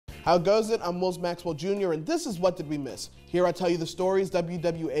How goes it? I'm Wills Maxwell Jr. and this is What Did We Miss? Here I tell you the stories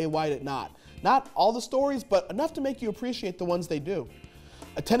WWAY did not. Not all the stories, but enough to make you appreciate the ones they do.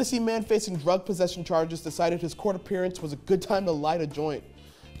 A Tennessee man facing drug possession charges decided his court appearance was a good time to light a joint.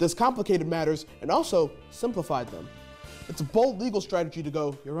 This complicated matters and also simplified them. It's a bold legal strategy to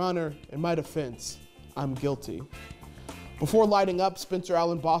go, Your Honor, in my defense, I'm guilty. Before lighting up, Spencer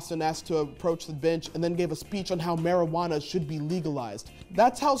Allen Boston asked to approach the bench and then gave a speech on how marijuana should be legalized.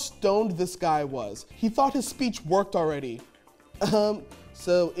 That's how stoned this guy was. He thought his speech worked already.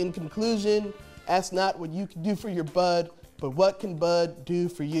 So in conclusion, ask not what you can do for your bud, but what can bud do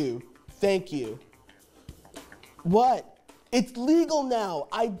for you? Thank you. What? It's legal now.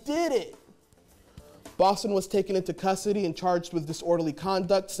 I did it. Boston was taken into custody and charged with disorderly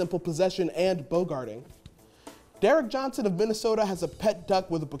conduct, simple possession, and bogarting. Derek Johnson of Minnesota has a pet duck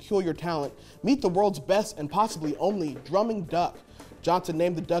with a peculiar talent. Meet the world's best and possibly only drumming duck. Johnson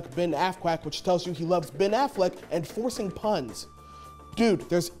named the duck Ben Afquack, which tells you he loves Ben Affleck and forcing puns. Dude,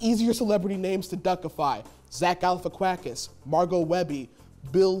 there's easier celebrity names to duckify. Zach Galifianakis, Margot Webby,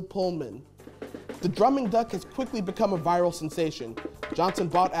 Bill Pullman. The drumming duck has quickly become a viral sensation. Johnson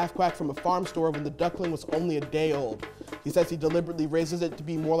bought Afquack from a farm store when the duckling was only a day old. He says he deliberately raises it to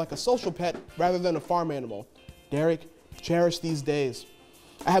be more like a social pet rather than a farm animal. Derek, cherish these days.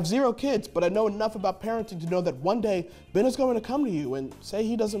 I have 0 kids, but I know enough about parenting to know that one day Ben is going to come to you and say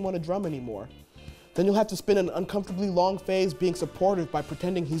he doesn't want to drum anymore. Then you'll have to spend an uncomfortably long phase being supportive by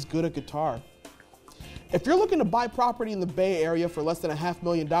pretending he's good at guitar. If you're looking to buy property in the Bay Area for less than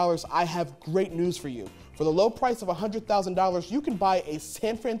 $500,000, I have great news for you. For the low price of $100,000, you can buy a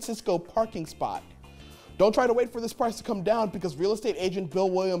San Francisco parking spot. Don't try to wait for this price to come down because real estate agent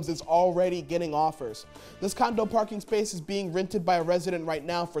Bill Williams is already getting offers. This condo parking space is being rented by a resident right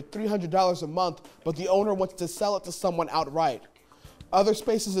now for $300 a month, but the owner wants to sell it to someone outright. Other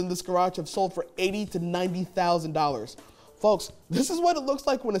spaces in this garage have sold for $80,000 to $90,000. Folks, this is what it looks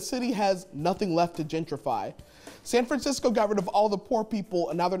like when a city has nothing left to gentrify. San Francisco got rid of all the poor people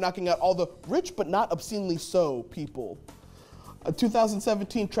and now they're knocking out all the rich but not obscenely so people. A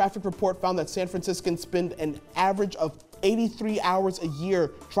 2017 traffic report found that San Franciscans spend an average of 83 hours a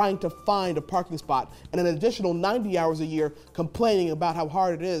year trying to find a parking spot and an additional 90 hours a year complaining about how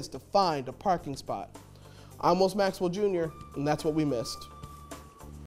hard it is to find a parking spot. I'm Wills Maxwell Jr., and that's what we missed.